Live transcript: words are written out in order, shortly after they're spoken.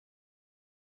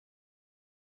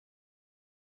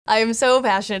I am so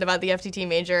passionate about the FTT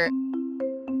major.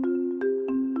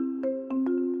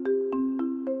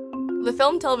 The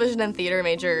film, television, and theater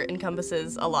major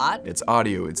encompasses a lot. It's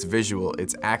audio, it's visual,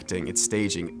 it's acting, it's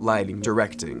staging, lighting,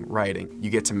 directing, writing. You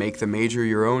get to make the major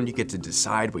your own, you get to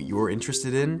decide what you're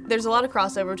interested in. There's a lot of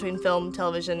crossover between film,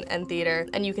 television, and theater,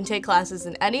 and you can take classes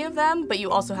in any of them, but you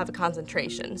also have a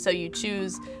concentration. So you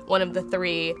choose one of the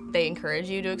three. They encourage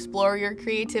you to explore your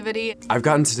creativity. I've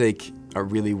gotten to take a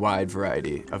really wide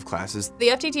variety of classes. The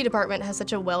FTT department has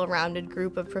such a well-rounded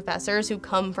group of professors who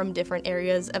come from different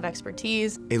areas of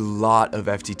expertise. A lot of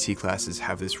FTT classes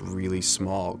have this really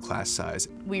small class size.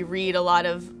 We read a lot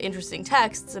of interesting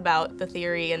texts about the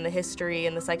theory and the history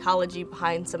and the psychology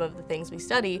behind some of the things we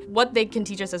study, what they can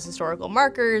teach us as historical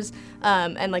markers,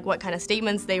 and like what kind of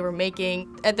statements they were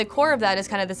making. At the core of that is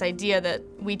kind of this idea that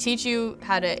we teach you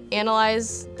how to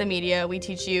analyze the media, we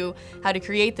teach you how to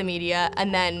create the media,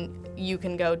 and then you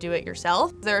can go do it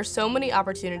yourself. There are so many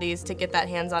opportunities to get that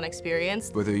hands-on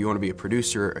experience. Whether you want to be a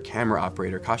producer, a camera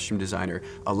operator, costume designer,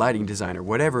 a lighting designer,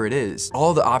 whatever it is,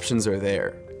 all the options are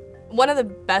there. One of the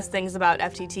best things about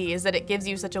FTT is that it gives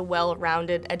you such a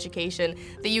well-rounded education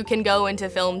that you can go into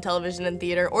film, television, and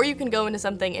theater, or you can go into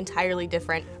something entirely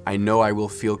different. I know I will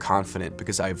feel confident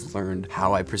because I've learned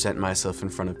how I present myself in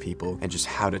front of people and just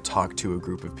how to talk to a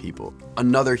group of people.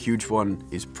 Another huge one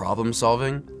is problem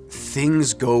solving.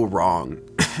 Things go wrong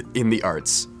in the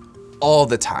arts all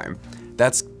the time.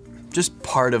 That's just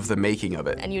part of the making of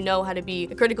it. And you know how to be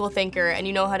a critical thinker, and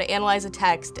you know how to analyze a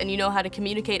text, and you know how to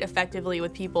communicate effectively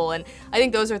with people. And I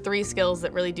think those are three skills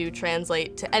that really do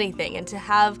translate to anything. And to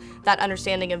have that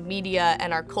understanding of media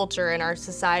and our culture and our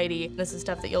society, this is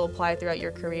stuff that you'll apply throughout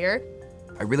your career.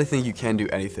 I really think you can do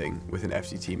anything with an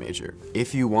FTT major.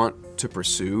 If you want to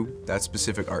pursue that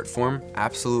specific art form,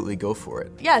 absolutely go for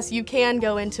it. Yes, you can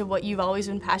go into what you've always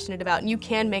been passionate about, and you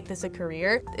can make this a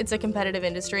career. It's a competitive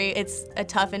industry. It's a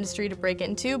tough industry to break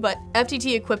into, but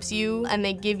FTT equips you, and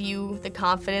they give you the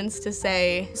confidence to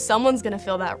say, someone's gonna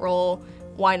fill that role,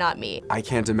 why not me? I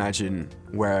can't imagine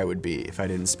where I would be if I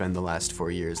didn't spend the last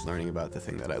 4 years learning about the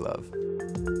thing that I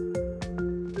love.